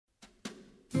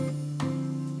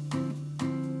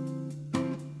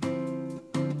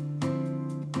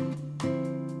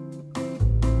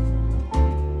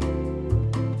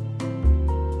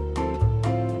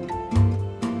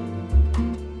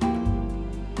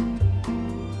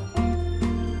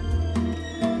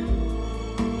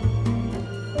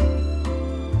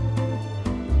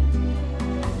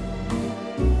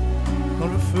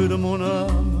De mon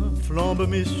âme flambent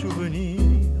mes souvenirs,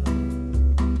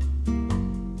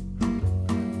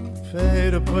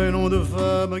 faits de prénoms de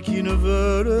femmes qui ne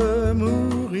veulent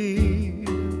mourir,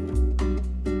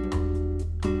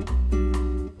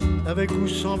 avec ou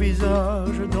sans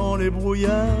visage dans les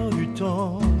brouillards du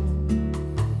temps,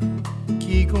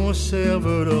 qui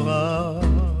conservent leur âge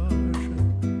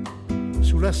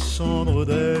sous la cendre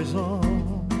des ans.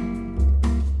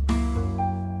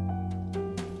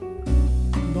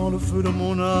 Dans le feu de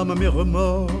mon âme, mes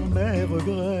remords, mes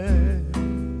regrets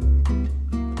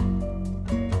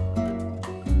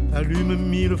allument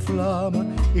mille flammes,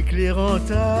 éclairant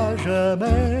à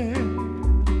jamais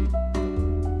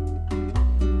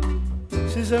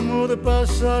ces amours de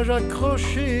passage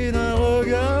accrochés d'un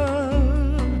regard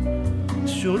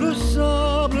sur le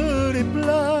sable des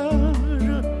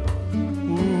plages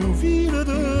ou ville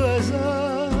de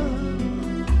hasard,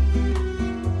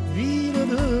 ville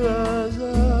de hasard.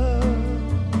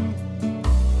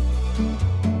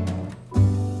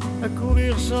 À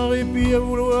courir sans répit, à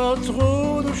vouloir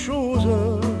trop de choses,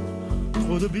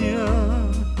 trop de bien,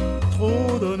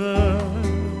 trop d'honneur.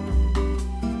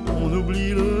 On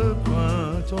oublie le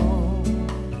printemps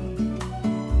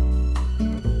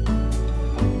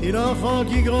et l'enfant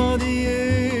qui grandit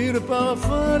et le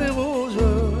parfum des roses.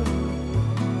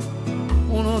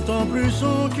 On n'entend plus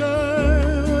son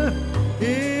cœur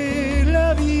et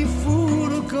la vie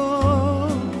fout le camp.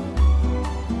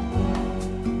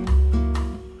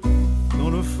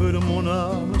 Le feu de mon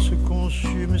âme se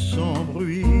consume sans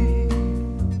bruit.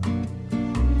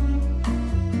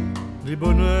 Les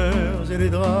bonheurs et les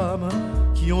drames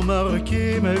qui ont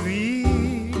marqué ma vie,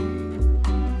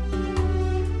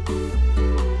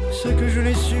 ce que je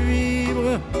n'ai su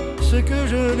vivre, ce que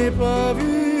je n'ai pas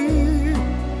vu,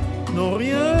 non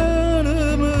rien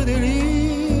ne me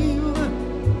délivre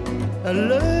à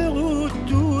l'heure où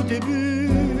tout est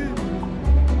bu,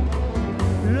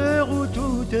 l'heure où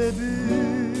tout est bu.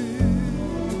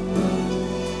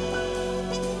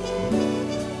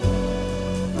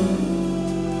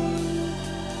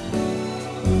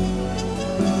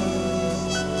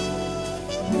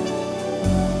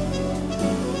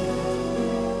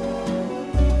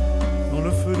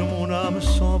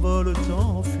 S'envole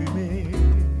en fumée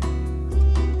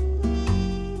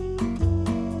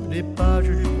les pages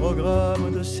du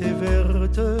programme de ces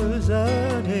vertes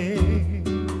années,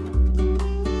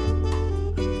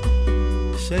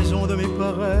 saison de mes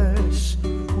paresses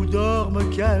où dorment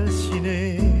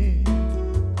calcinés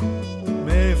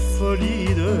mes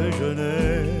folies de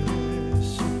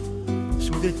jeunesse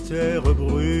sous des terres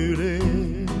brûlées.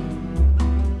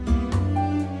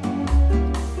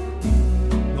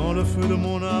 Le feu de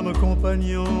mon âme,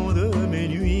 compagnon de mes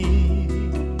nuits,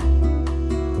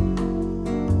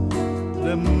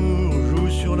 l'amour joue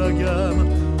sur la gamme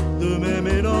de mes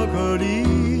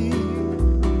mélancolies,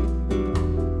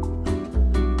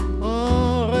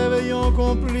 en réveillant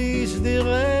complice des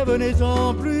rêves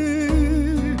n'étant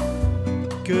plus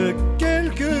que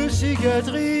quelques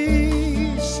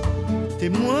cicatrices,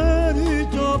 témoins du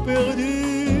temps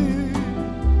perdu,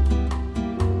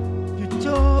 du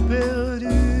temps perdu.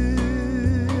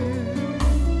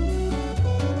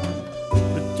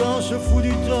 Se fout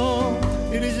du temps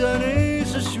et les années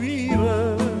se suivent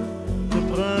de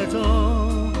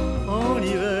printemps en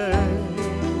hiver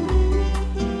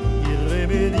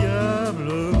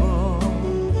irrémédiablement.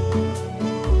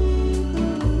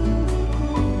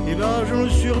 Et l'âge nous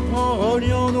surprend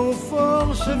rognant nos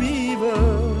forces vives,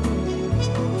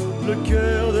 le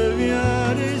cœur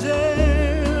devient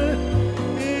désert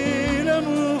et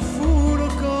l'amour fout le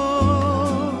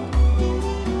camp.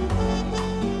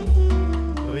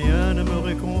 Rien ne me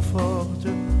réconforte,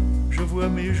 je vois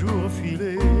mes jours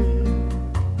filer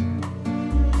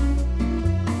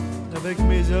avec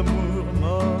mes amours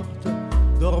mortes,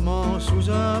 dormant sous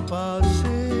un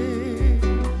passé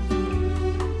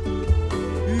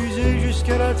usé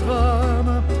jusqu'à la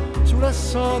trame, sous la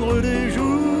cendre des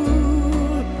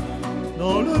jours,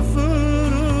 dans le feu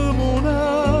de mon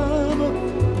âme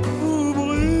où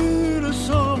brûle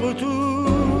sans retour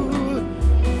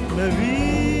ma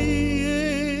vie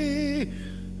et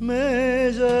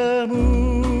mes amours.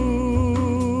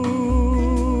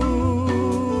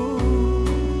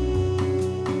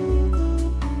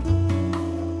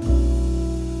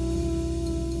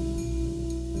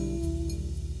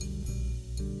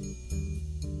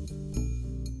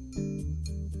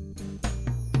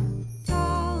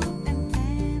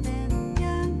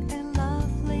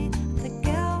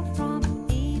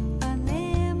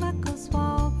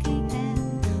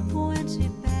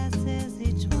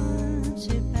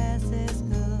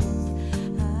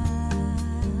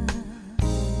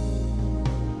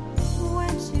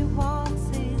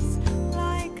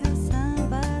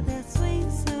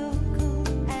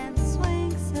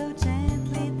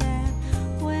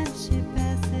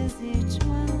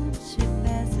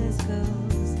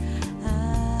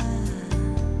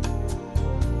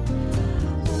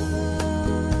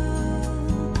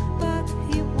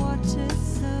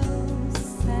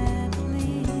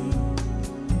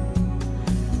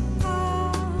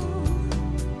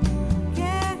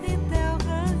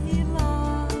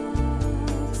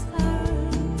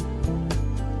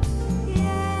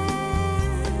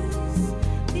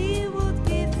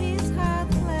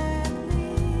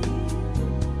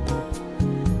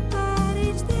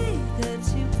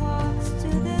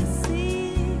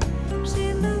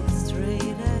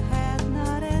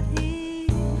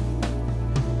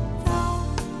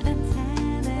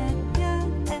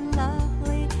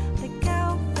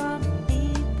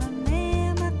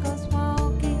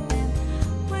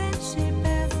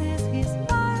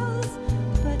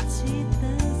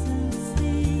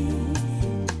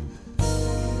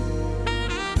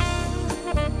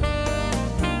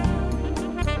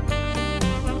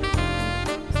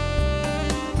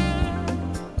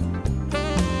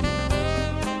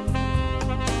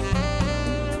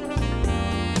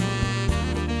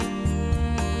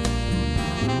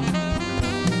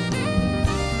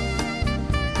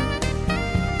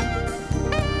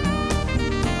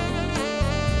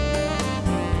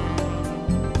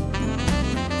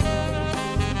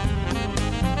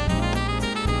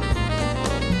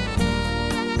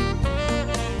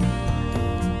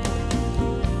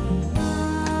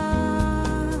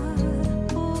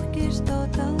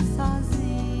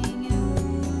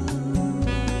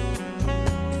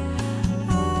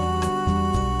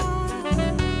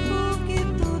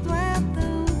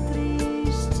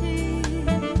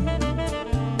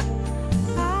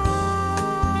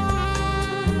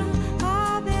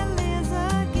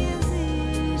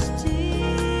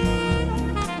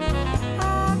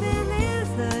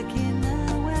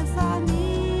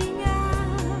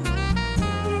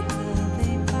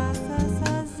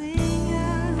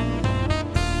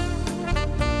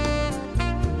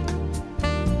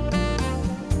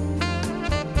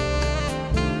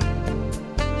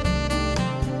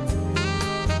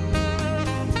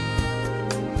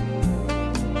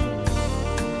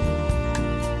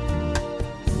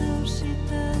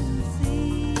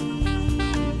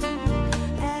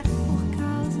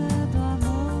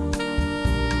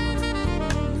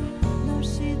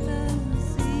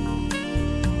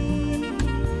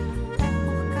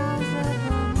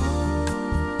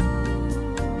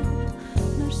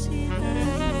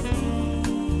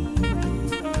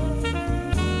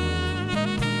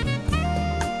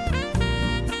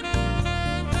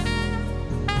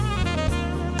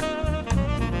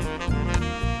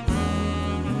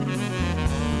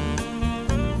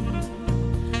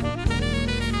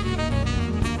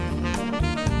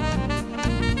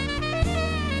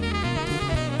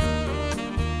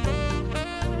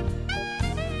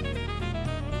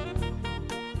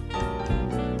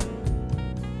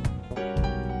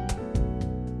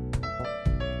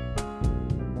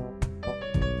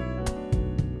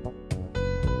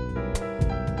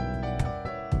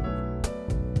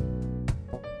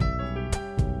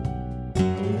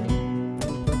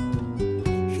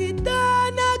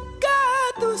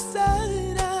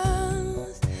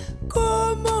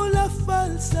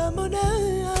 falsa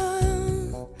moneda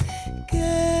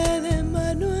que de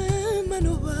mano en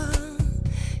mano va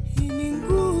y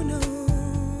ninguno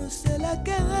se la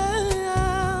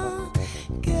queda,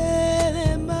 que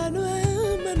de mano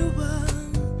en mano va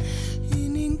y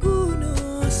ninguno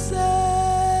se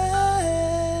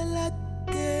la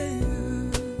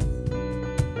queda.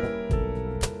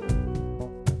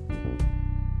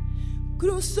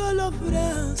 Cruzo los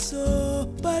brazos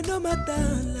pa' no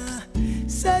matarla,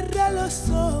 cerra los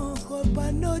ojos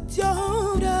pa' no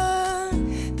llorar,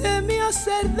 temió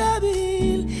ser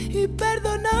débil y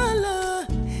perdonarla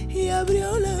y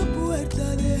abrió la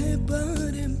puerta de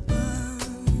par en par.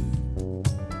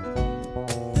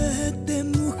 Vete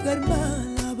mujer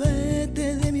mala,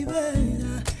 vete de mi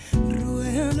vera,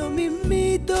 ruega lo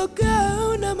mismito que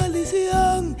una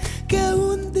maldición, que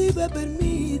un día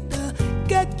permita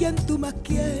que quien tú más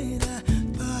quieras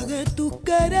pague tus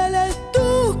quereres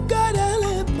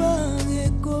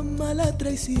pague con mala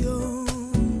traición.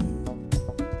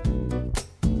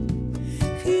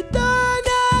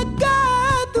 Gitana que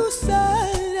tú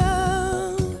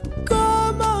serás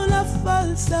como la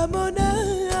falsa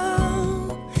moneda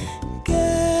que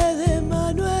de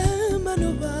mano en mano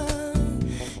va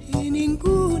y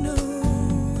ninguno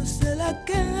se la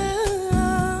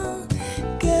queda,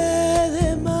 que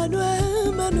de mano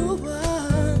en mano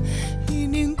va y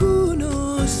ninguno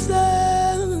se.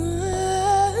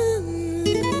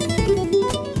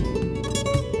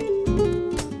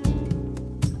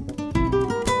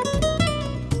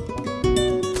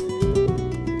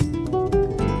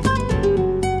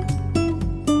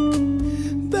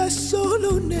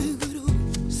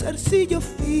 Zarcillo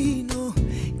fino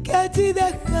que allí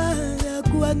dejara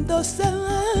cuando se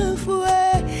fue,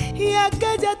 y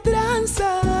aquella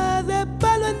tranza de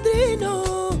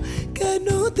palondrino que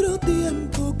en otro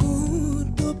tiempo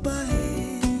cortó pa'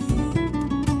 él.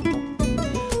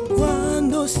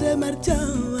 Cuando se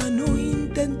marchaba no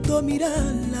intentó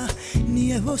mirarla,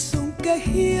 ni esbozó un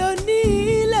quejío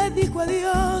ni le dijo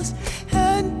adiós,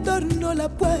 entornó la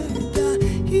puerta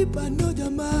y pa' no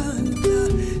llamarla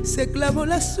se clavó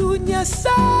las uñas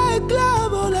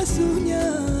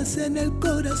en el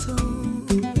corazón.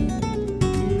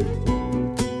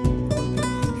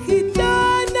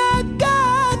 Gitana que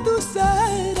tú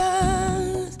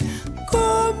serás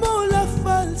como la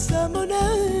falsa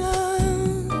moneda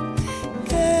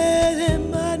que de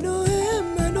mano en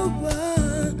mano va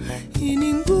y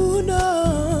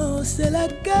ninguno se la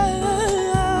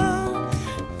queda,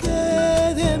 que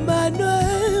de mano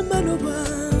en mano va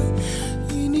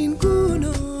y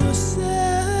ninguno se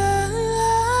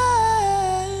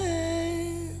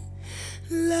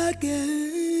la queda.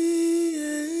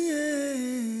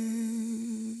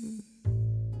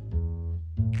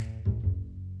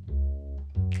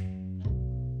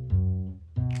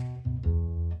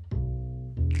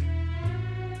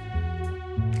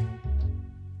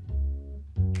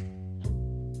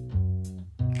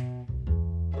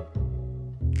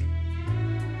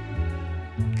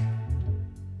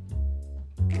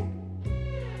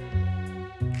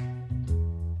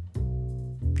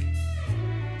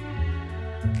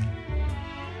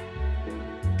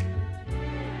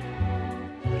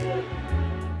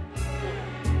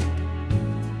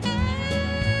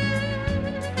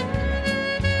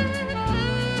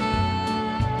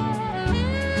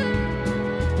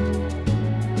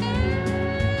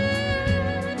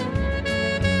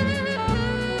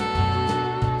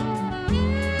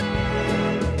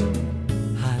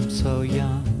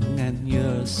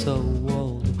 So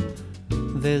old,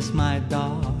 this my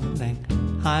darling,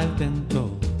 I've been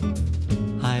told.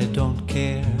 I don't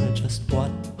care just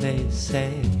what they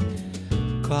say,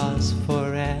 'cause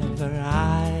forever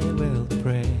I will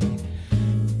pray.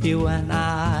 You and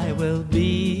I will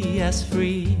be as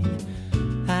free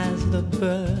as the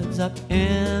birds up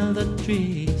in the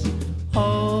trees.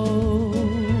 Oh,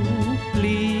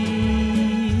 please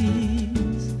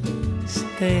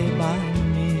stay by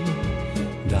me,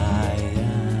 Diana.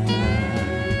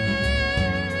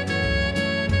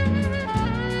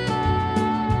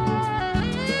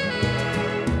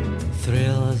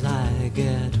 Thrills I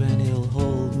get when you'll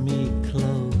hold me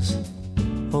close.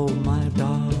 Oh, my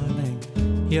darling,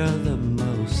 you're the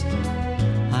most.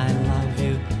 I love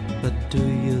you, but do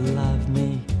you love me?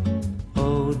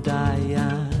 Oh,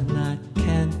 Diana,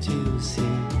 can't you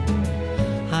see?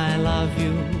 I love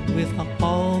you with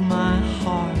all my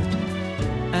heart,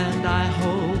 and I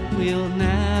hope we'll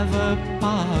never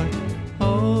part.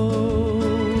 Oh,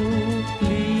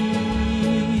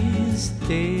 please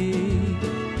stay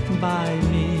by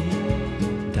me,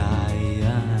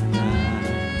 Diana.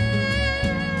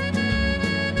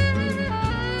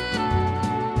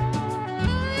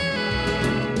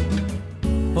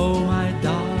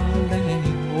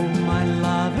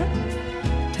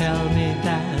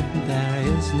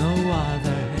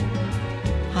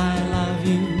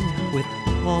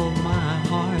 my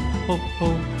heart. Oh,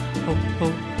 oh, oh,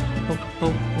 oh, oh,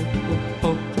 oh, oh,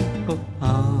 oh, oh, oh.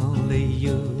 Only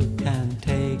you can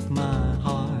take my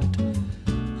heart.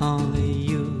 Only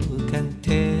you can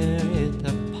tear it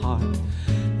apart.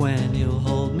 When you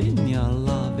hold me in your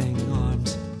loving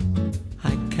arms,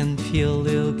 I can feel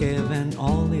you giving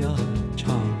all your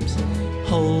charms.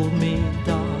 Hold me,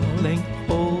 darling,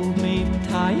 hold me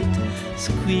tight.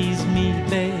 Squeeze me,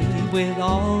 babe, with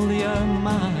all your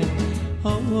might.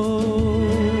 Oh,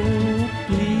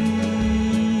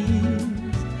 please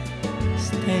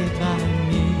stay by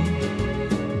me,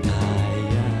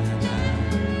 Diana.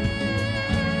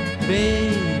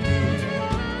 Baby,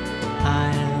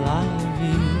 I love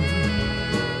you,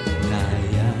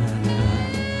 Diana.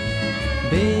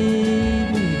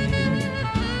 Baby,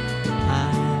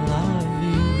 I love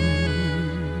you,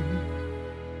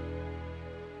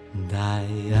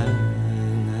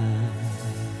 Diana.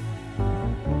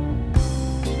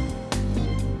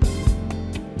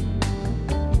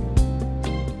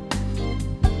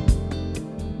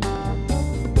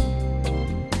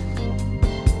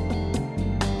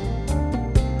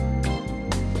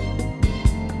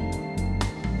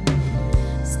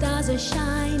 Stars are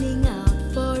shining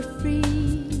out for free.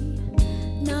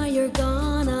 Now you're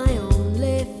gone, I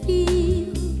only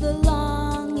feel the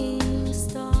longing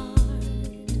start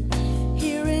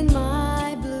here in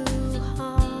my blue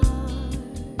heart.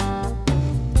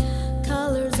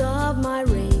 Colors of my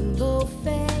rainbow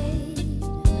fade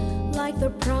like the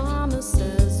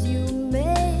promises you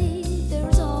made.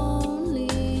 There's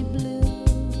only blue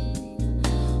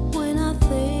when I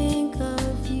think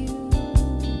of you.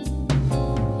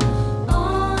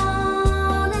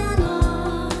 On and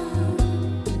on,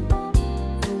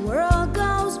 the world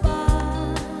goes by.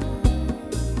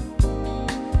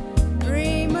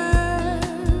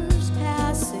 Dreamers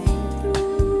passing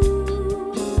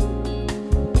through,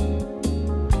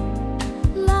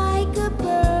 like a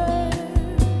bird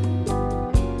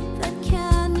that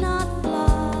cannot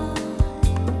fly.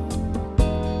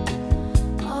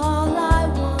 All I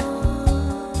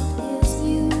want is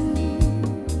you.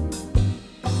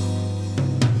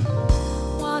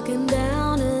 Walking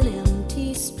down an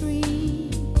empty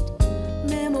street,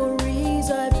 memories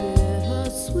are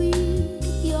bittersweet.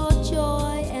 Your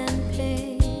joy and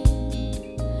pain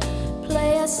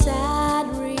play a sad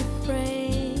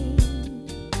refrain.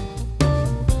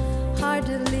 Hard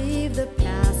to leave the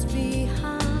past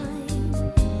behind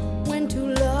when two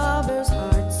lovers'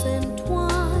 hearts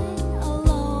entwine.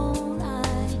 Alone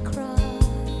I cry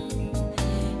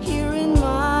here in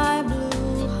my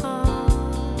blue heart.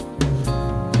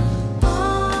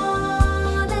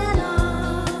 On and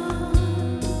on,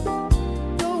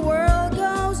 the world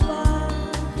goes by.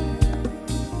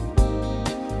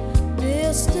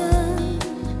 Distant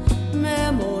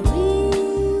memories.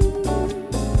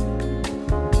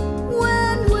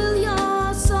 When will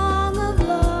your song of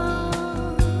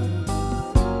love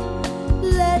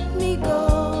let me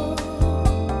go?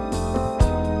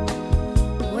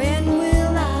 When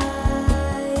will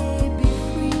I be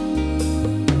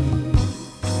free?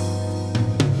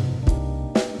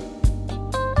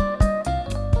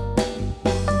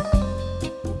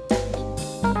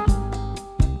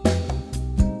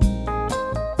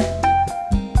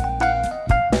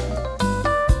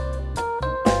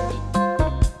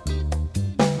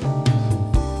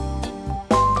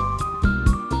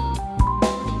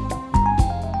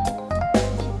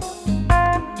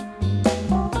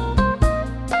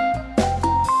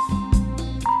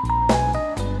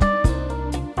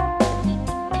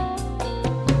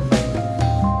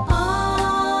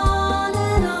 On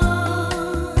and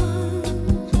on,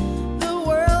 the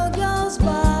world goes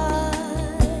by.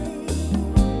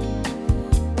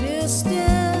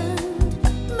 Distant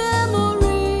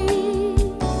memories.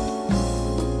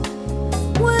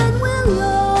 When will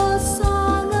your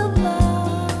song of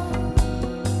love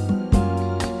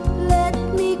let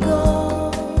me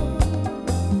go?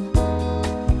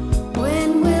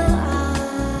 When will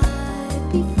I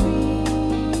be free?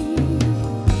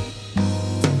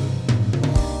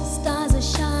 Stars are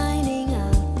shining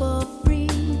out for free.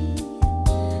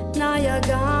 Now you're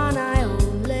gone, I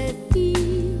only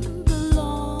feel the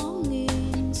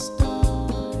longing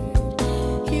start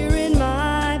here in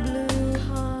my blue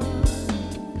heart.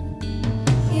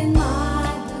 In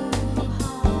my blue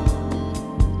heart.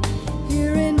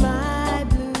 Here in my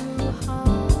blue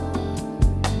heart.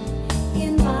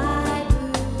 In my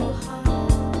blue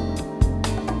heart.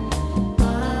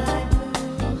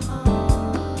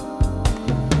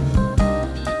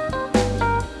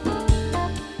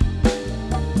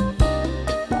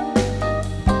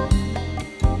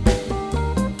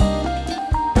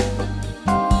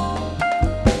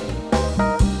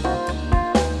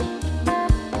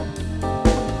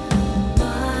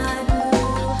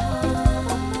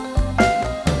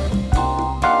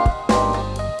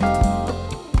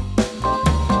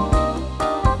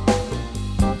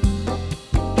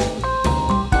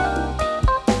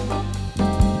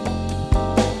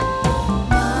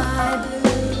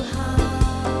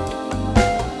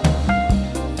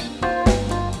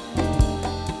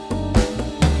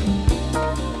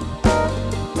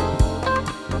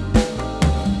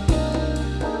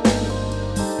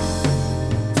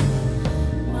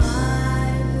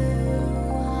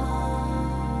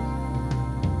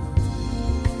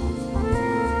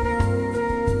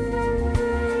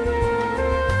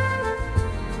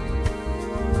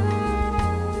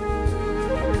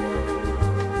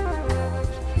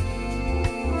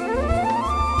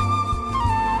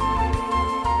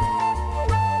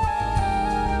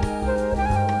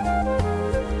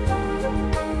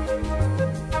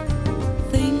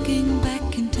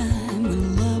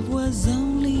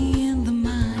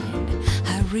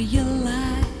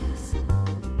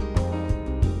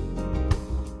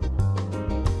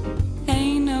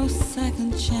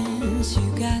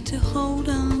 hold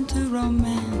on to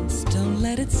romance, don't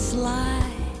let it slide.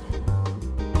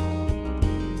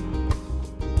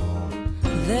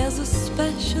 There's a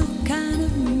special kind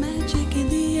of magic in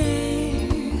the air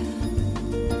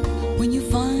when you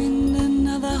find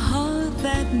another heart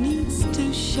that needs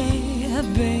to share.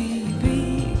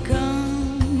 Baby,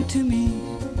 come to me,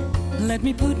 let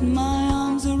me put my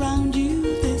arms around you.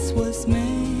 This was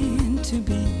meant to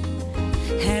be,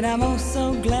 and I'm oh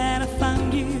so glad I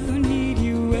found you. Need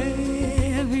you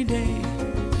every day,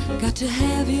 got to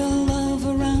have your love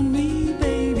around me,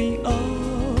 baby,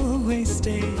 always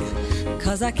stay.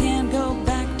 'Cause I can't go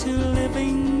back to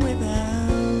living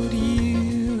without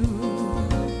you.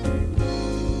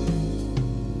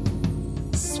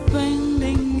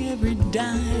 Spending every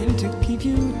dime to keep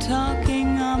you talking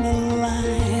on the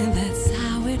line, that's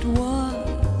how it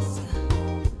was.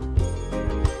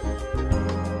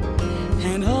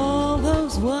 And all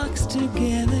those walks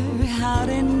together out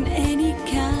in any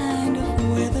kind of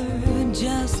weather,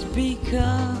 just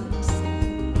because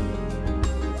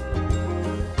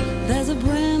there's a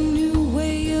brand new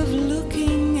way of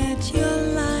looking at your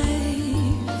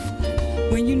life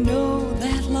when you know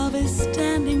that love is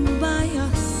standing by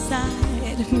your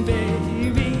side.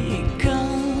 Baby,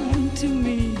 come to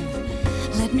me,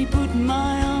 let me put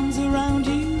my arms around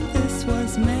you. This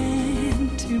was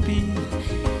meant to be,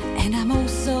 and I'm oh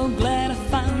so glad I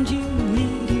found you.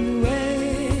 Need you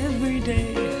every day,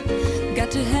 got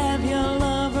to have your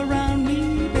love around me,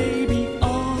 baby,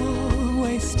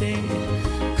 always stay.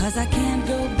 'Cause I can't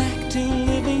go back to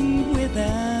living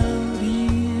without you.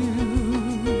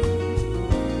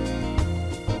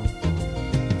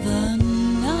 The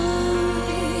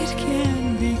night can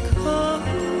be cold,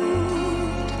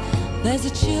 there's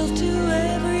a chill to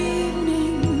every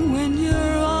evening when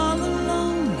you're all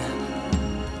alone.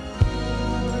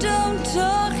 Don't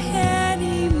talk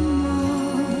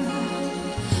anymore,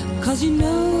 'cause you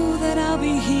know that I'll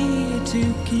be here to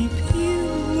keep you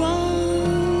warm.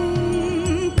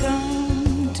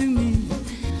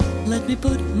 Let me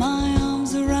put my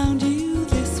arms around you.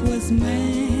 This was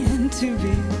meant to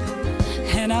be,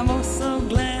 and I'm oh so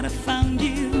glad I found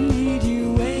you. Need you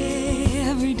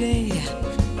every day,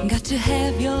 got to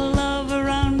have your love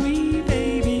around me,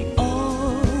 baby,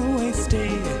 always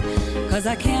stay. 'Cause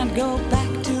I can't go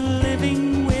back to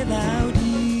living without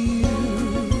you.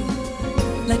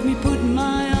 Let me put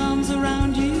my arms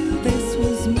around you. This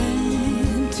was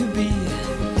meant to be,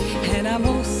 and I'm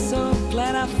oh so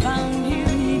glad I found you.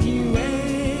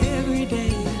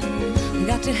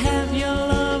 Got to have your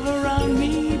love around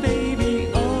me, baby,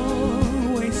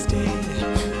 always stay.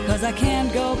 'Cause I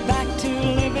can't go back to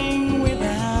living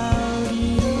without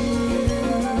you.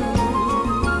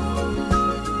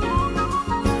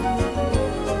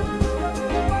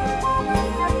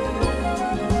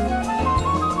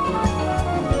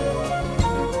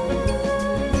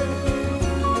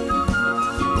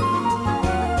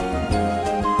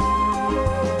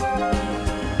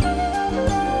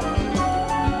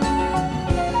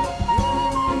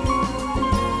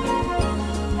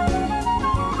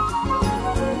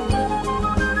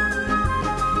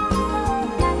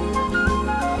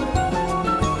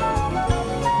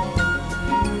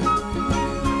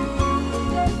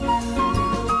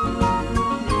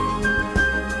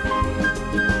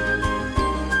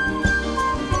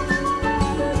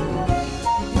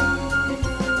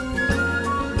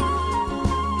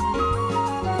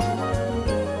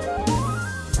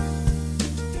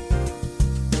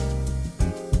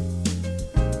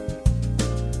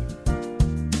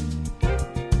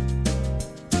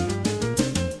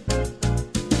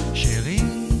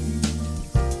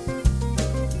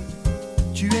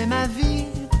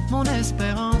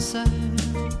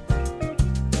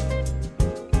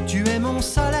 Tu es mon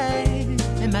soleil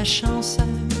et ma chance.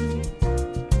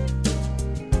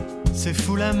 C'est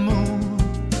fou l'amour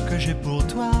que j'ai pour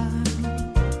toi.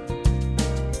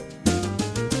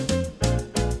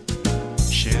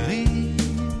 Chérie,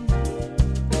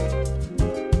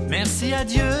 merci à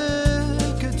Dieu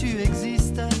que tu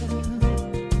existes,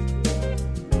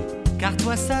 car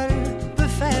toi seul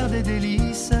peux faire des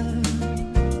délices.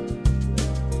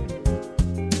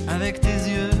 Avec tes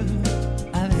yeux,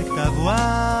 avec ta voix.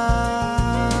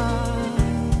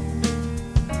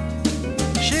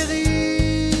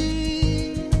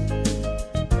 Chérie,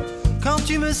 quand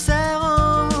tu me serres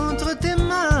entre tes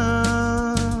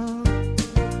mains,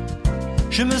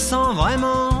 je me sens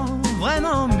vraiment,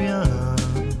 vraiment bien.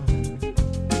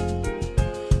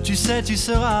 Tu sais, tu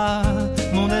seras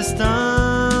mon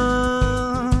destin.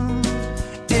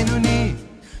 Et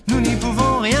nous n'y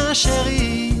pouvons rien,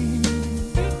 chérie.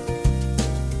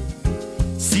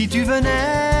 Si tu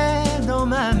venais dans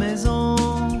ma maison,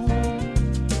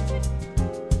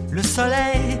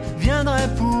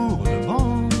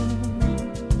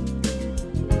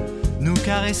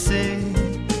 caressé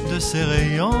de ses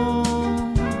rayons.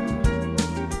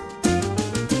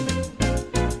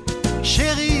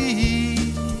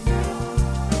 Chérie,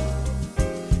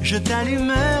 je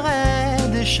t'allumerai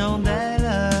des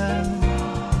chandelles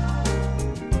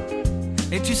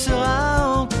et tu seras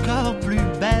encore plus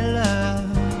belle.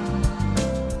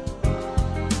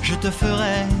 Je te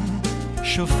ferai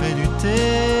chauffer du thé.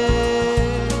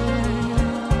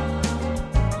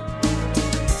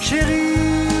 Chérie,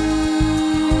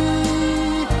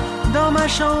 dans ma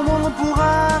chambre on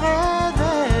pourra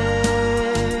rêver.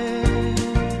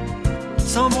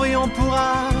 Sans bruit on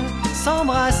pourra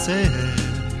s'embrasser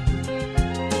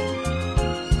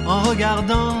en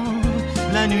regardant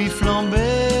la nuit flamber.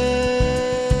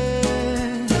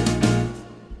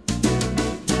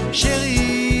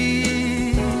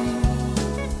 Chérie,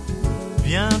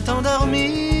 viens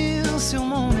t'endormir sur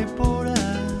mon épaule.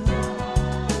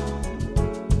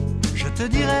 Je te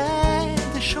dirai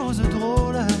des choses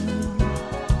drôles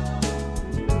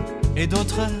et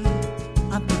d'autres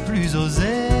un peu plus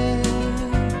osées.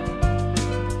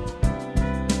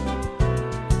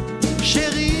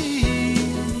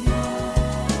 Chérie,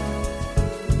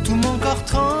 tout mon corps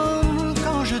tremble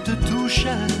quand je te touche.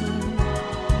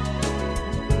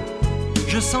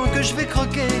 Je sens que je vais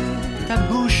croquer ta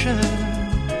bouche.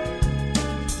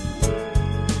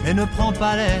 Et ne prends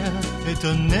pas l'air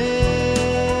étonné.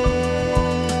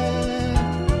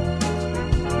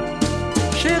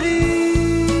 Chérie,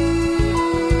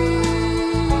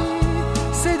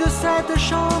 c'est de cette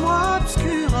chambre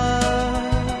obscure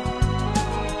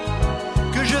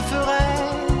que je ferai,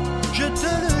 je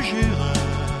te le jure,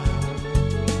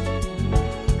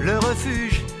 le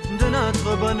refuge de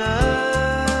notre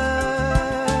bonheur.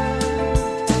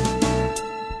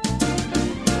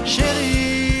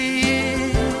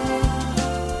 Chérie,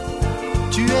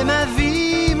 tu es ma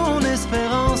vie, mon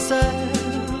espérance.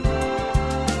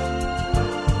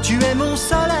 Tu es mon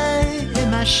soleil et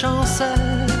ma chance.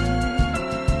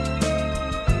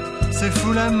 C'est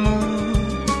fou l'amour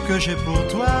que j'ai pour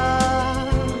toi.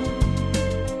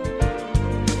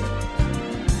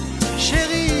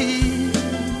 Chérie,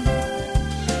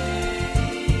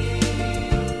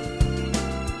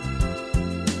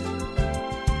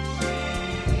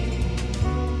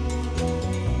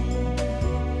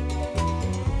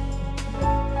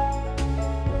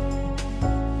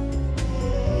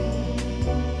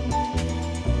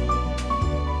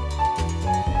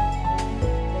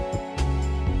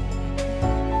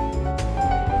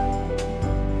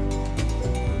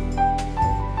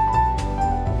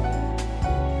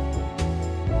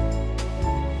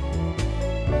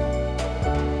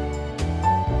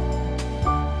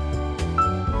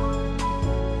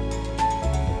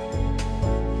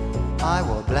 I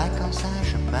wore black on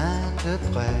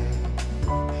Saint-Germain-de-Prés.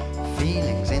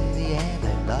 Feelings in the air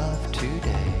they love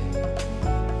today.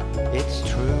 It's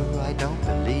true, I don't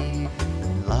believe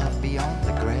in love beyond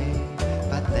the grave,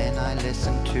 but then I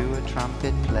listened to a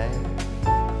trumpet play.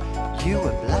 You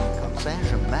were black on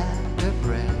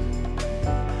Saint-Germain-de-Prés.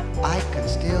 I can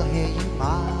still hear you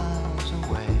miles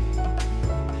away.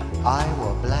 I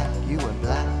wore black, you were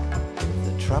black.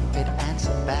 The trumpet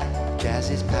answered back. Jazz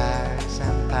is Paris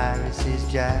and Paris is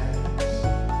jazz.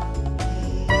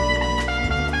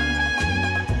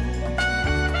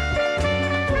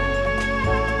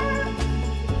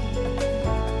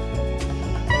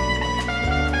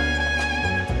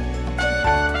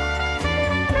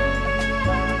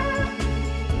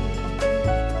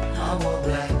 I wore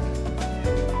black,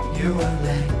 you were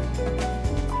black.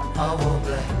 I wore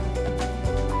black,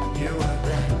 you were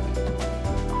black.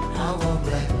 I wore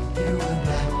black, you were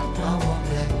black. I wore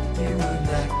black, you were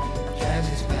black. Jazz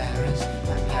is Paris,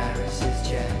 and Paris is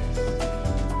jazz.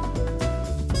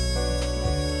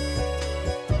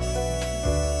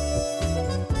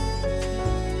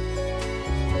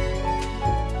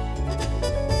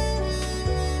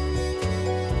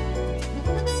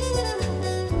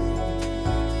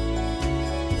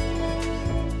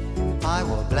 I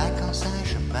wore black on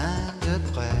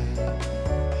Saint-Germain-de-Prés.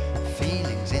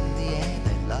 Feelings in the air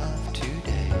they love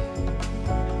today.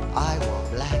 I wore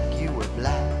black, you were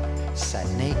black. Sat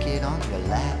naked on your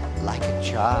lap like a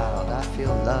child. I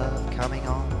feel love coming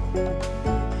on.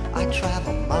 I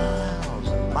travel miles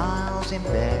and miles in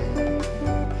bed.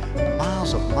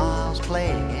 Miles of miles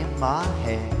playing in my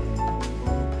head.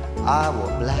 I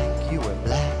wore black, you were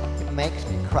black. It makes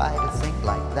me cry to think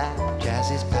like that.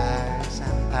 Jazz is Paris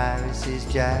and Paris is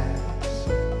jazz.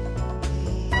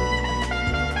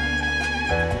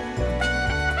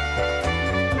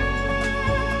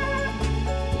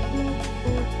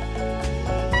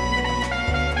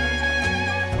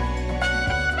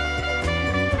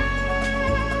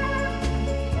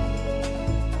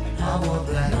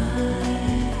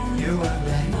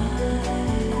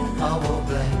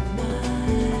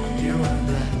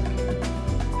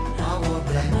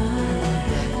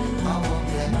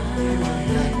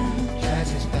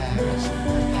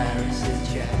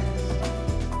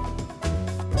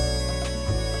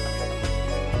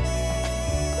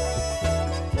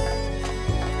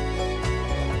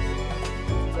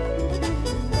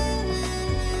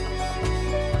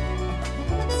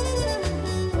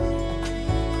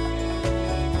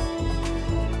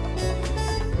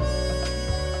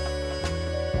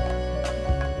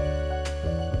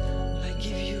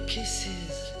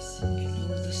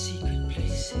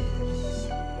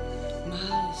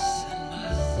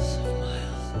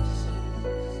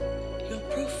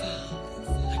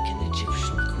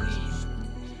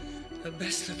 the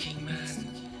best looking man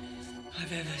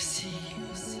I've ever seen.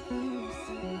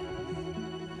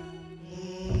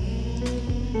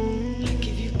 I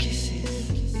give you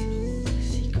kisses in all the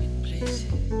secret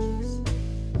places.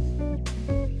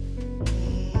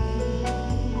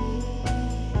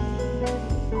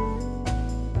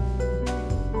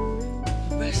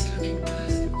 The best looking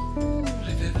man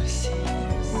I've ever seen.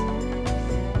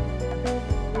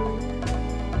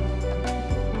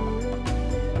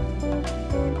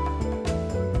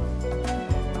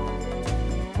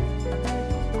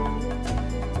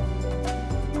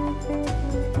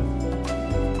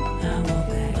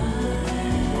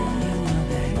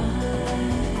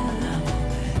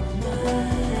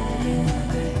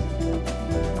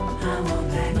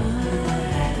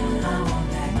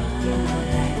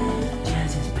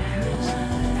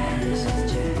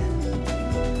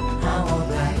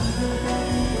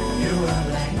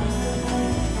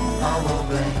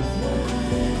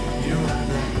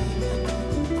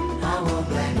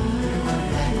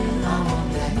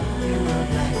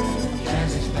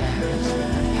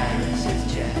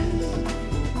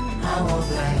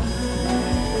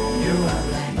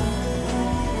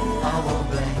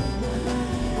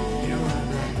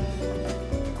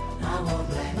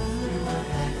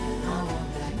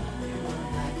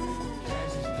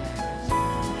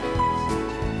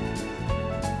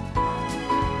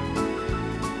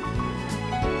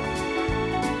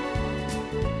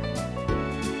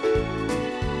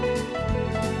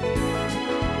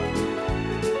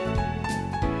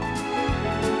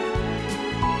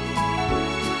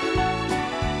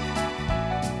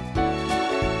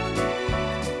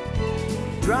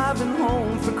 Driving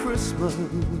home for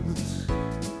Christmas.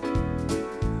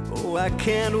 Oh, I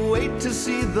can't wait to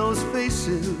see those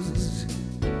faces.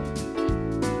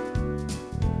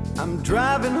 I'm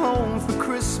driving home for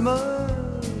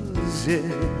Christmas, yeah.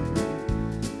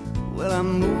 Well,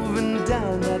 I'm moving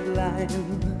down that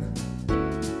line,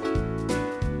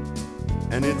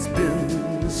 and it's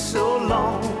been so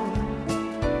long,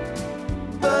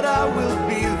 but I will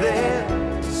be there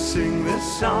to sing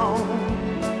this song,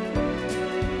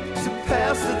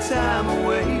 pass the time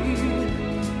away,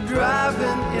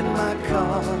 driving in my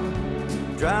car,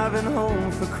 driving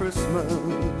home for Christmas.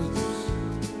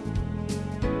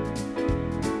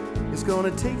 It's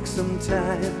gonna take some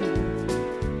time,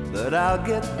 but I'll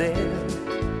get there.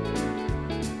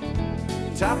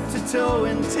 Top to toe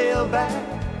in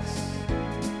tailbacks.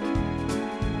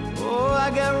 Oh,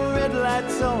 I got red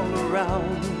lights all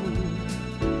around.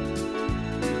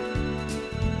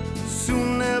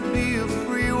 Soon there'll be a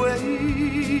freeway.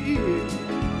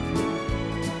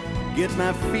 Get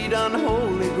my feet on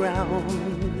holy ground.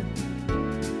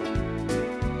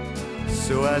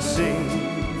 So I sing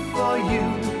for you,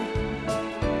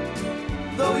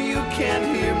 though you can't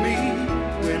hear me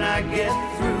when I get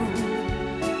through.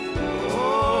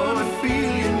 Oh, I feel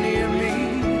you near me,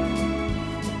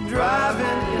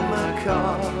 driving in my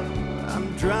car. I'm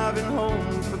driving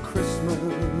home for Christmas.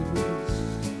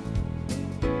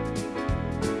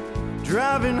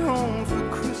 Driving home for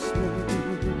Christmas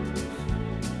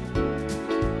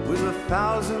with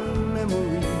 1,000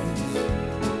 memories.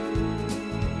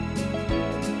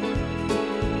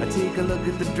 I take a look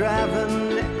at the driver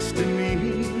next to me.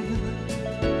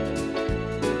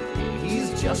 He's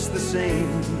just the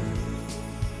same,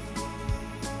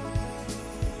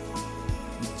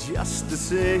 just the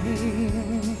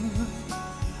same.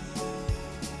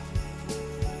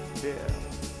 Yeah.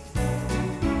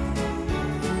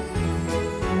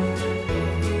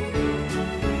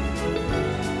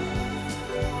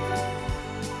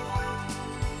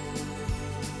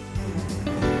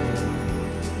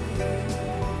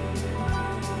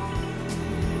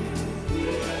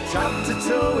 Top to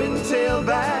toe in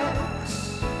tailbacks.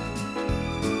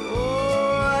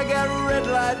 Oh, I got red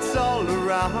lights all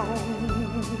around.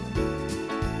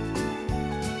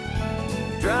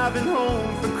 Driving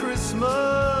home for Christmas,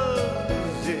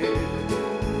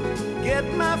 yeah. Get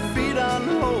my feet on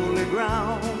holy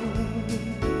ground.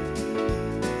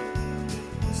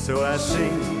 So I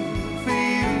sing for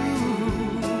you,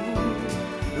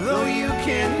 though you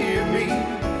can't hear me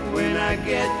when I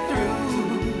get through.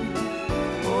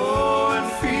 Oh, I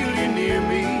feel you near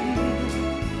me,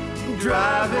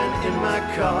 driving in my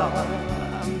car.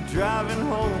 I'm driving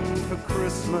home for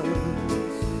Christmas.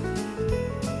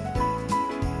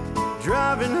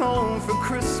 Driving home for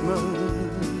Christmas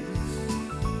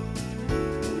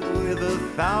with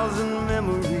 1,000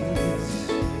 memories.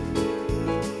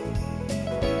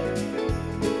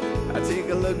 I take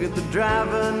a look at the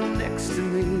driver next to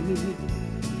me.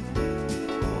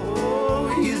 Oh,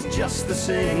 he's just the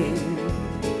same,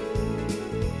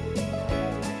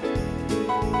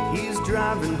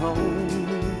 driving home.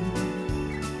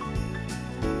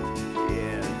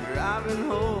 Yeah, driving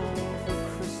home for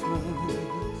Christmas.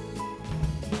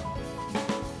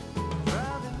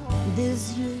 Driving home. Des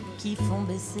yeux qui font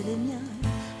baisser les miens,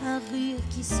 un rire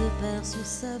qui se perd sur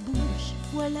sa bouche.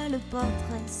 Voilà le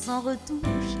portrait sans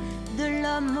retouche de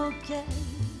l'homme auquel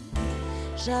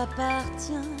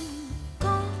j'appartiens.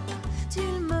 Quand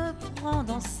il me prend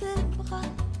dans ses bras,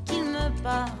 qu'il me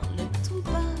parle tout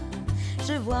bas,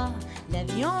 je vois la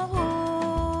vie en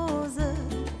rose.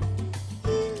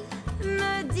 Il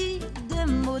me dit des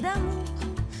mots d'amour,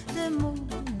 des mots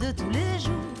de tous les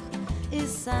jours, et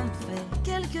ça me fait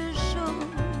quelque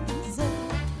chose.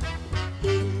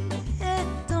 Il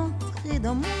est entré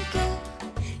dans mon cœur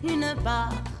une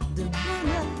part de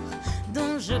bonheur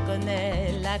dont je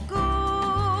connais la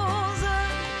cause.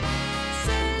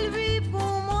 C'est lui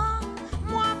pour moi,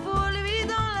 moi pour lui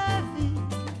dans la vie.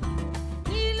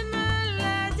 Il me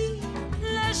l'a dit,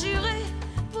 l'a juré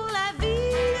pour la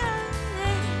vie.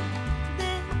 Et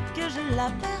dès que je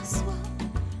l'aperçois,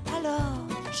 alors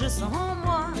je sens en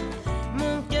moi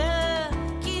mon cœur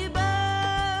qui bat.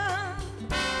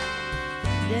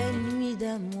 Des nuits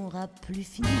d'amour à plus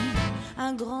finir,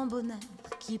 un grand bonheur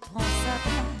qui prend sa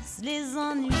place. Les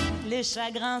ennuis, les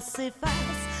chagrins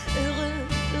s'effacent. Heureux,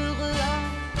 heureux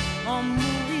à en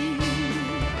mourir.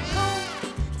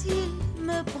 Quand il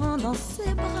me prend dans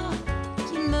ses bras,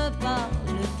 qu'il me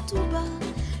parle tout bas,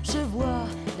 je vois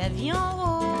la vie en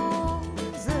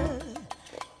rose.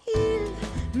 Il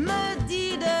me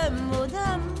dit des mots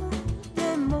d'amour,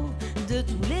 des mots de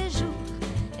tous les jours,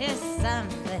 et ça me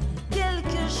fait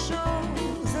quelque chose.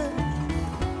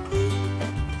 Il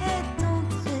est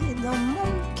entré dans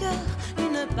mon cœur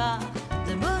une part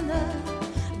de bonheur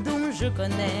dont je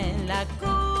connais la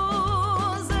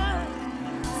cause.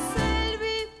 C'est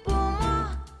lui pour moi,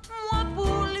 moi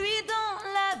pour lui dans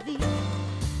la vie.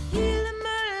 Il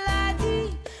me l'a dit,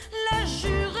 l'a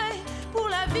juré pour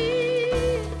la vie.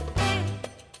 Et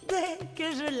dès que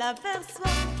je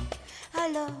l'aperçois,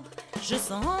 alors je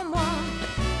sens en moi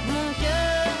mon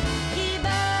cœur qui bat.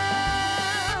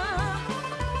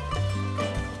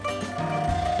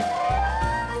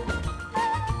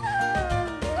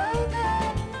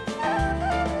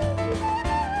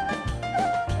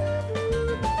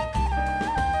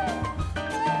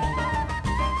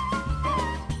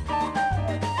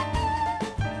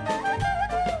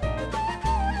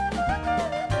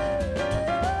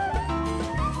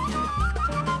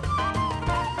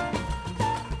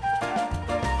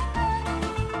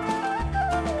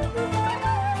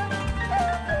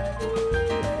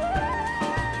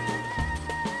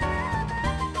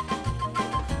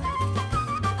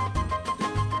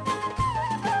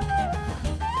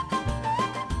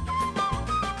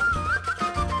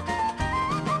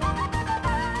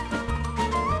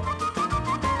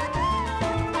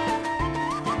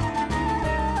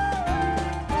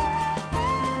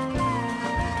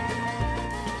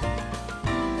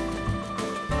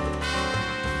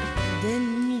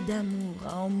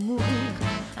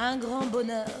 Un grand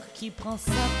bonheur qui prend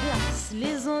sa place,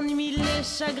 les ennuis, les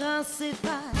chagrins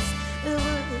s'effacent.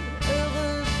 Heureux,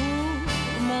 heureux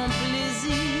pour mon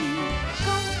plaisir.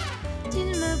 Quand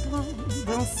il me prend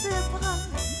dans ses bras,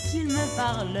 qu'il me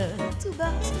parle tout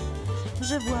bas,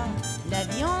 je vois la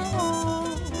vie en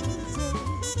rose.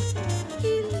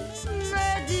 Il me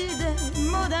dit des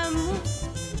mots d'amour,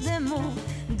 des mots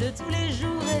de tous les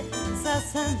jours, et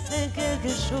ça me fait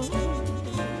quelque chose.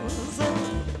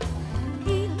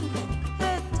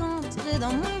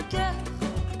 Dans mon cœur,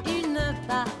 une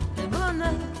part de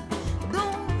bonheur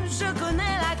dont je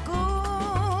connais la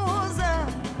cause.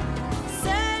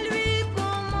 C'est lui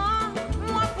pour moi,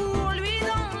 moi pour lui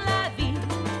dans la vie.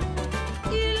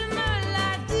 Il me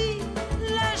l'a dit,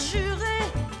 l'a juré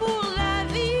pour la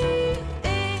vie.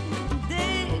 Et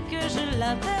dès que je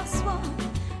l'aperçois,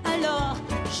 alors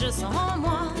je sens en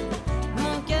moi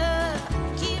mon cœur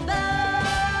qui bat.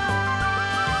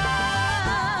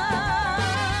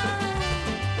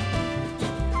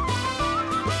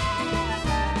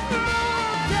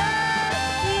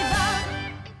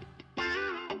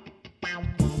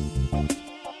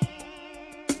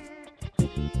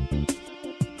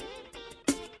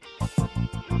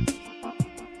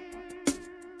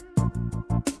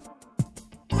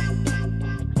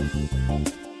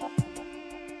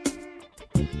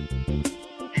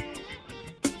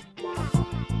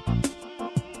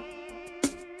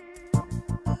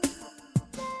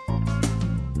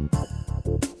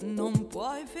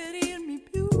 puoi ferirmi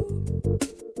più.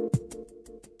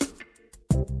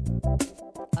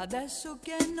 Adesso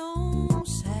che non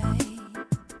sei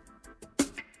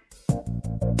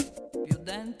più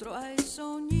dentro ai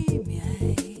sogni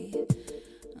miei.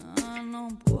 Ah,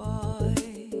 non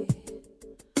puoi,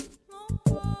 non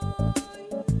puoi.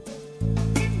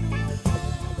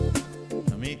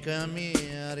 Amica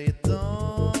mia,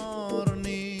 ritorni,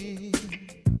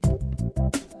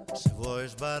 se vuoi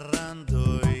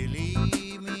sbarrando i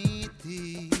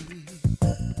limiti,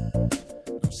 non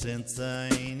senza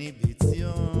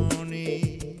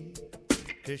inibizioni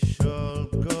che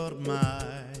sciolgo ormai.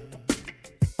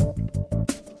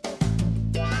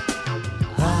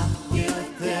 Ah, io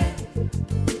e te,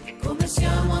 come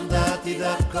siamo andati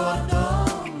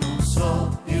d'accordo, non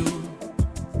so più.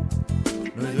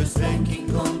 Noi due specchi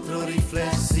incontro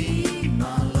riflessi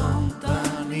ma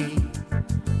lontani,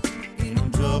 in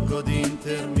un gioco di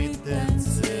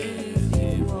intermittenze,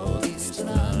 di vuoti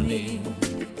strani,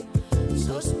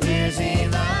 sospesi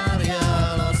in aria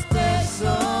allo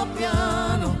stesso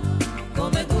piano,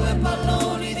 come due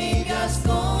palloni di gas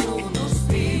con uno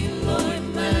spillo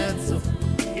in mezzo,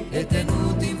 e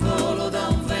tenuti in volo da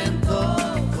un vento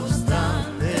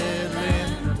costante e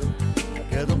lento,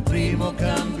 che ad un primo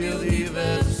cambio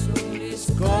diverso li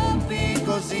scompi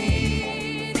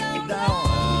così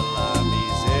dalla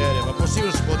miseria. Ma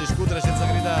possibile, si può discutere senza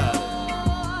gridare?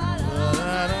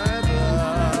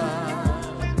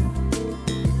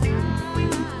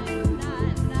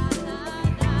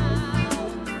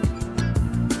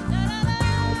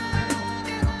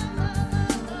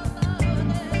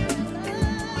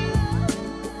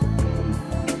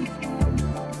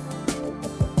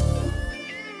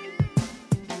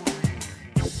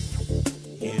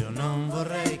 Io non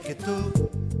vorrei che tu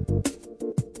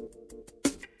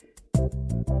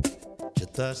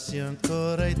gettassi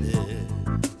ancora idee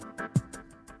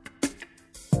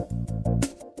con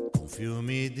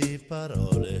fiumi di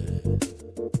parole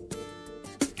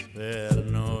per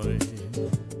noi.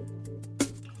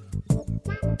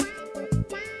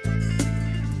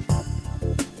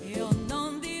 Io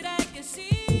non direi che sia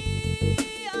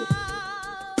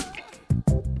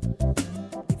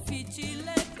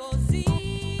difficile così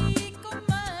con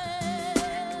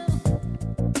me,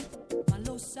 ma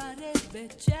lo sarebbe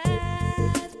certo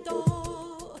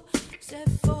se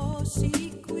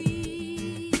fossi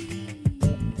qui.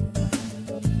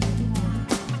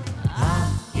 Ah,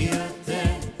 io e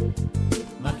te,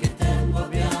 ma che tempo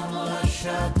abbiamo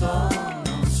lasciato,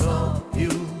 non so più.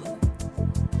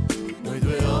 Noi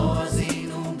due oasi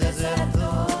in un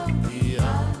deserto di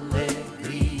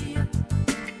allegria,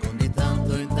 con di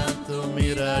tanto in tanto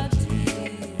miraggi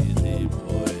di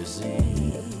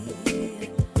poesia,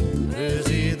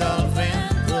 presi dal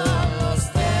vento allo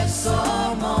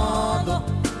stesso modo,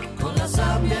 con la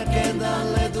sabbia che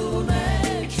dalle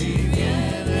dune ci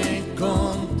viene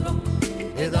incontro,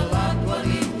 e dall'acqua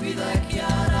limpida e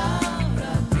chiara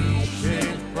rapisce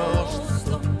il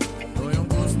posto, poi un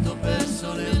gusto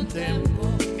perso nel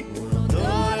tempo, un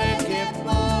odore che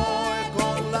poi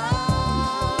con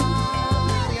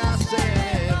l'aria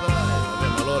se va. Vabbè,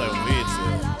 ma allora è un vizio.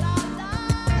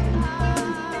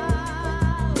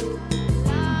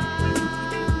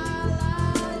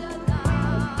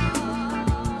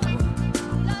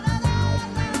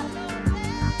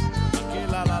 Ma che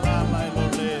la la la la è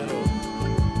l'olero.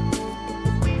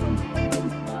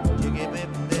 Chigi be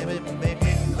be be be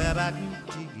be ba ba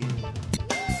chigi.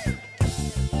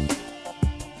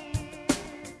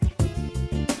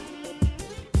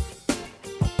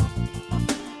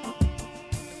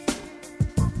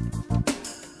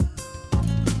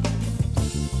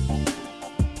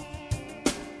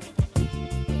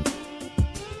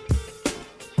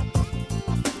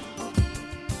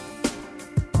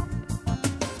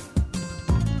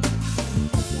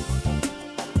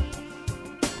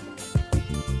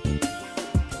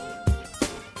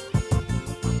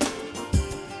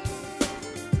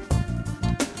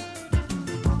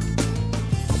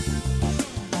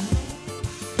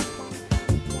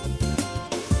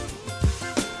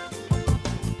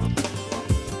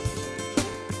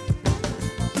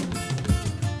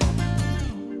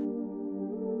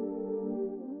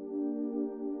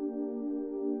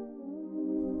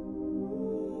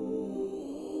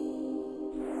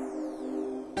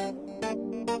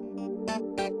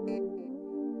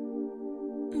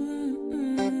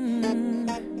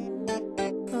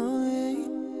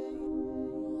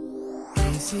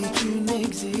 Et si tu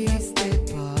n'existais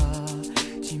pas,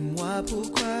 dis-moi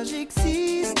pourquoi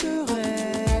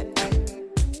j'existerais.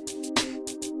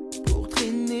 Pour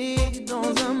traîner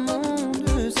dans un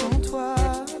monde sans toi,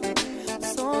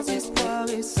 sans espoir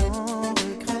et sans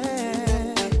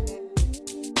regret.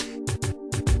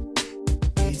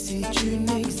 Et si tu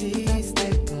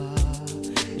n'existais pas,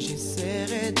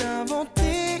 j'essaierais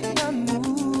d'inventer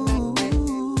l'amour.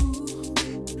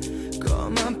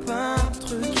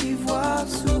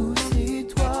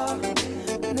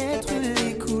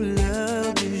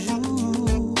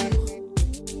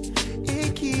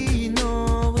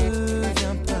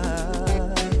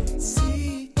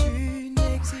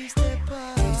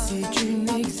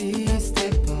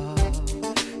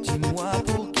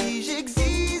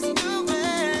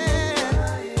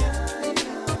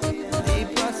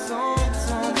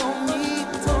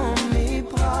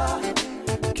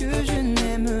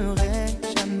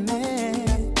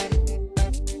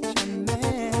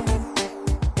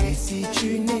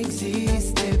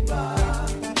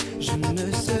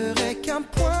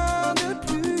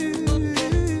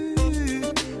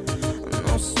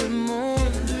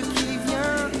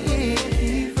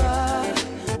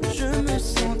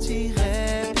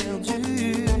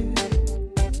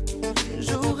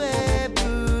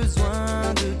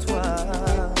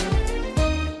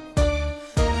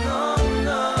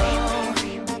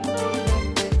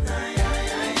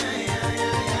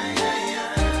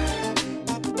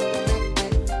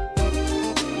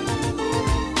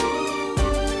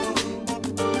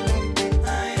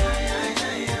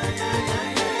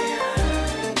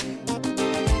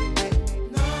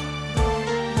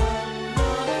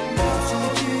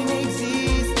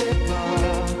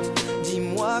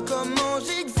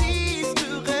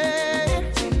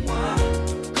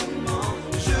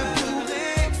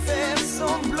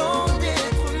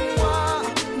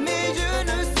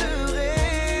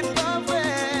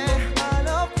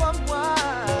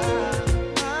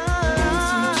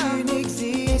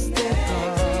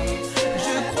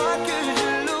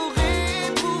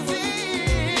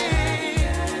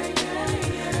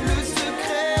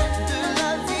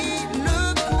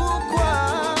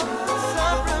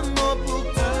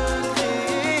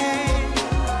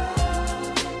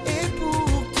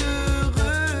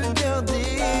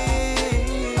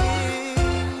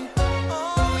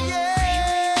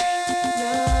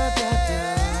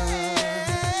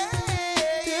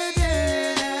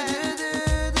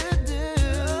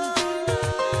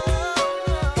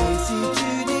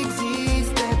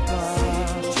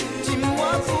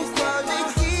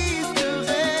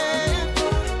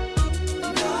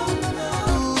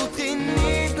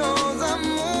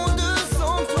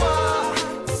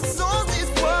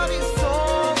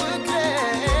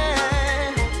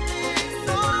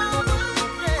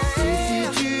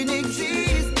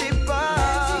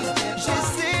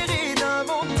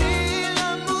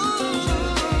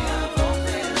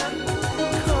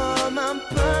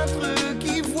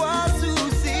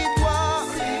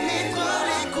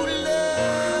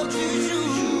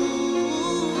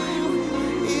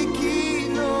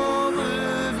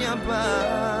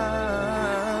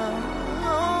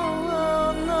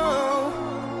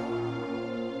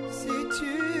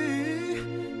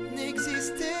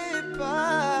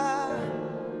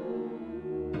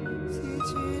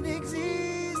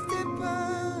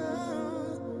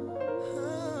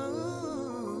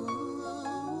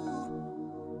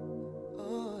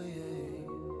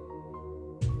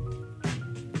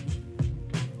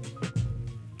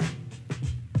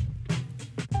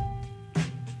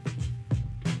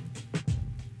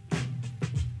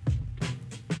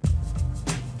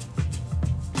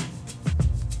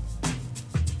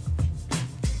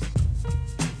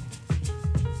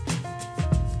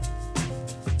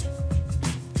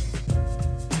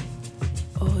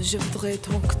 je voudrais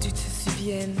tant que tu te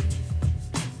souviennes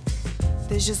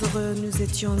des jours heureux, nous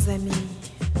étions amis.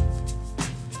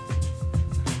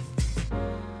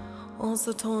 En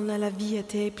ce temps-là, la vie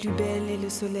était plus belle et le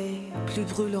soleil plus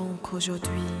brûlant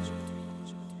qu'aujourd'hui.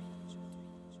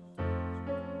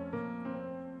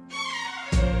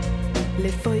 Les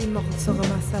feuilles mortes se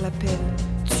ramassent à la pelle.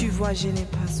 Tu vois, je n'ai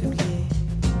pas oublié.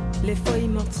 Les feuilles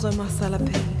mortes se ramassent à la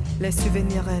pelle. Les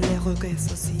souvenirs et les regrets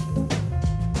aussi.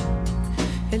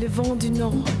 Et le vent du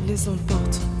nord les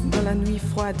emporte dans la nuit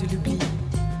froide de l'oubli.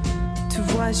 Tu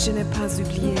vois, je n'ai pas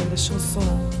oublié la chanson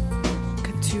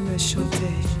que tu me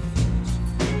chantais.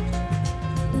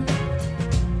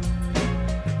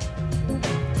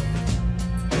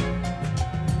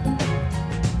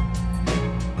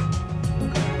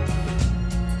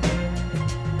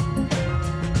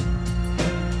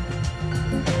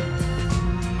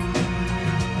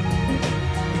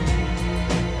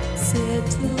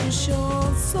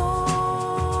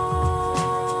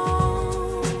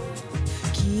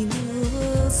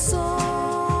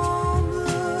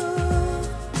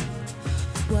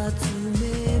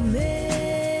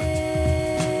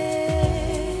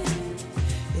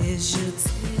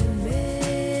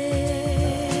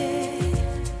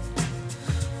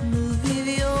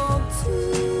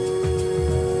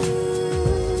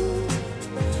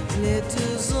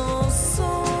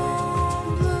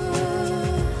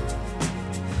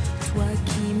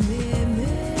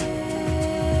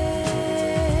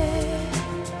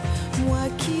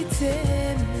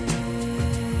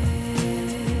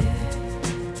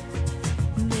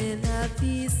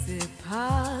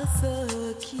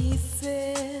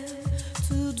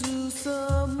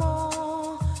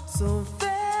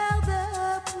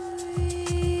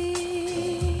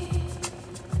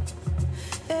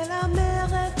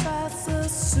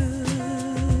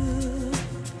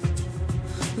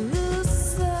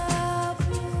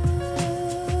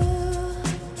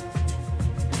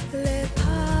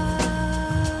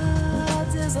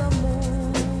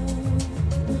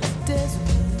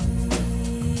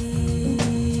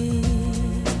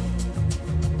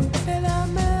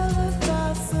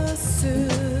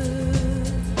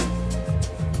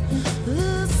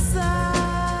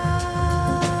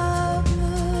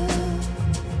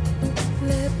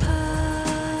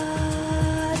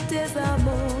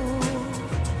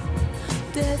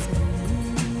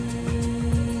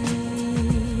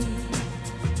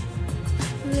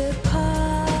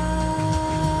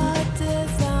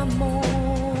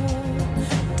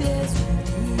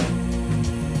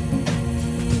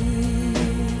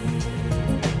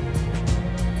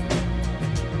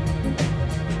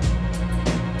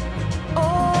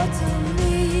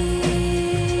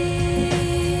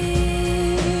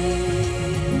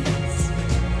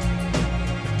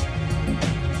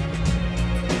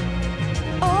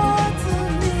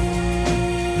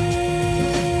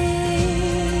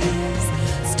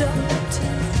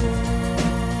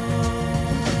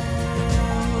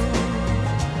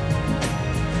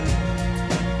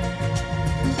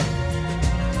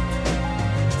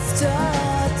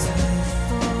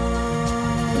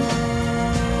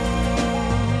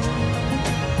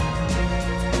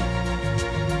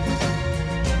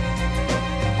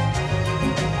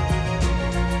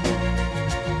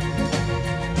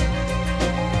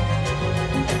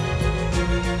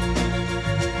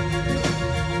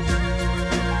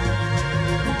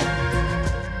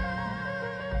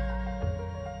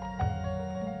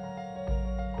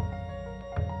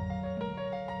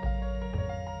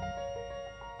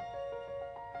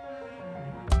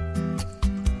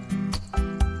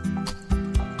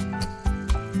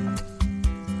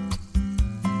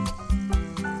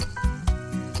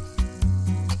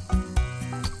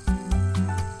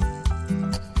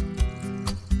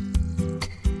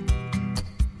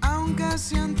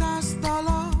 Sientas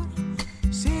dolor,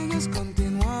 sigues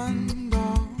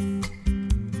continuando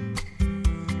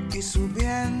y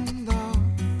subiendo,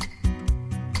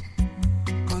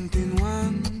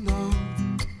 continuando.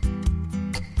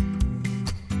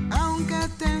 Aunque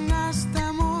tengas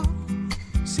temor,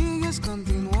 sigues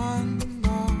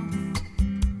continuando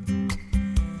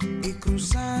y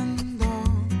cruzando,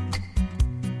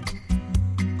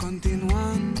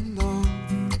 continuando.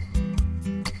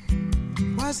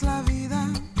 Pues la vida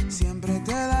siempre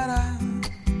te dará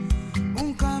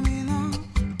un camino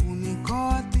único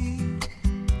a ti.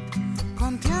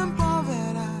 Con tiempo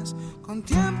verás, con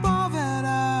tiempo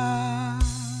verás.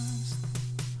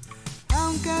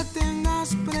 Aunque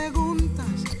tengas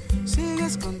preguntas,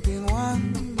 sigues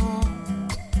continuando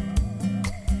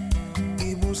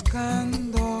y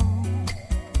buscando,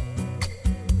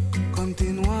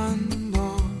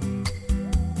 continuando.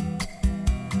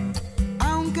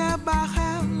 Aunque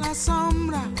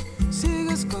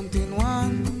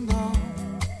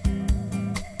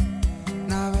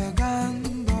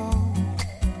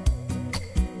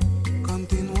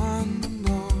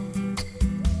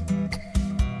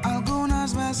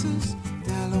veces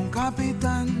de un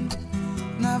capitán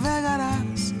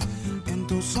navegarás en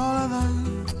tu soledad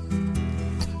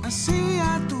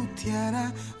hacia tu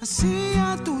tierra,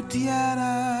 hacia tu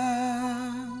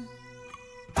tierra.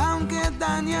 Aunque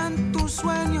dañan tus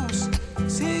sueños,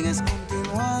 sigues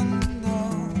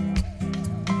continuando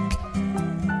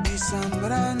y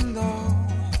sangrando,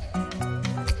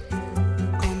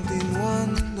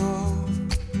 continuando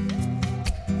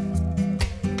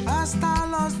hasta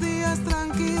los días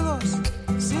tranquilos,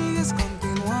 sigues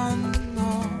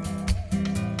continuando,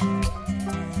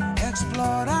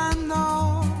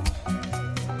 explorando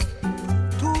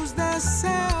tus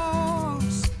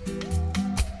deseos.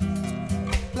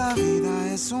 La vida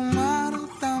es un mar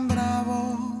tan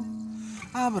bravo,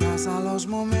 abraza los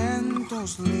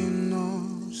momentos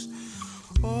lindos.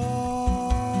 Oh,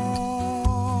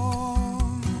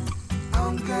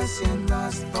 aunque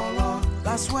sientas dolor,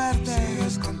 la suerte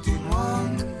sigues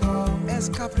continuando, es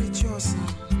caprichosa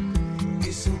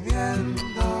y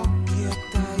subiendo,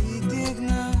 quieta y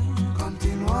digna,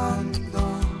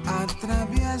 continuando,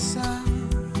 atraviesa,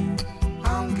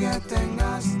 aunque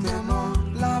tengas temor,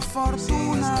 la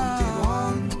fortuna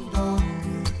continuando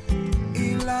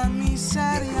y la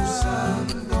miseria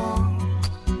cruzando,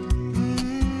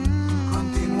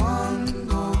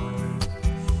 continuando.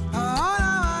 Ahora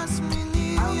vas, mi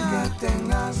niña, aunque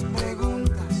tengas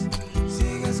preguntas,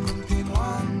 sigues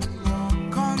continuando,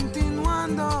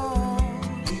 continuando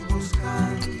y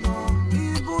buscando,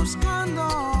 continuando.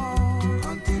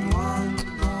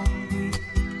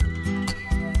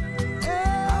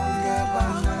 Aunque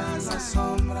bajen las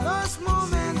sombras, los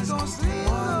momentos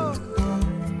lindos,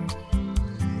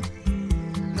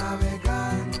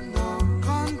 navegando,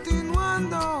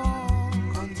 continuando,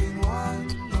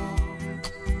 continuando.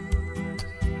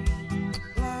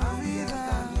 La vida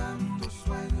en tus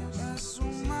sueños es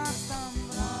un mar tan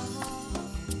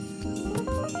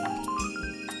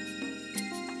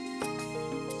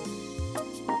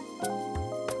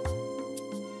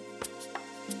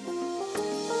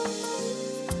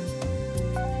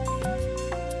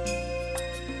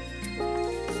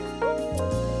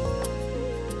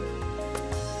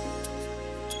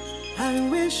I'm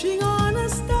wishing on a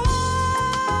star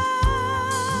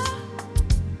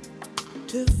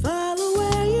to follow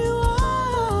where you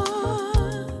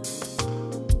are.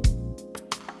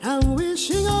 I'm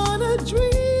wishing on a dream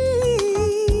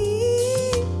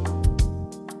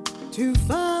to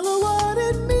follow what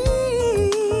it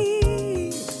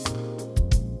means.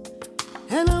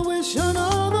 And I wish on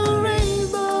all the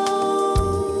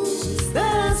rainbows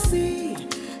that I see.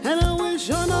 And I wish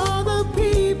on all the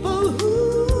people who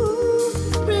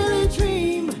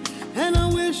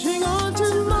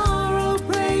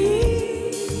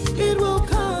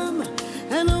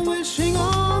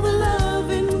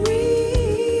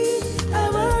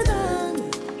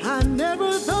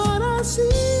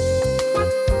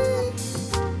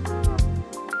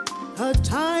a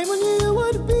time when you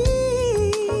would be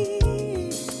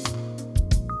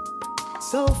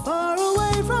so far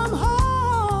away from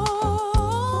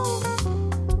home,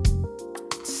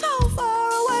 so far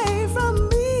away from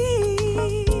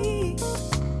me.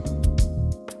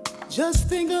 Just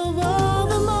think of all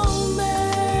the moments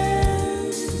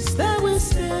that we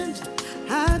spent.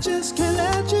 I just can't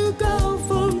let you go.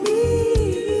 For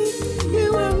me,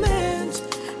 you were meant,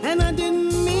 and I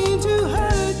didn't mean to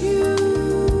hurt you.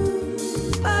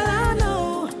 But I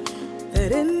know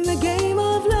that in the game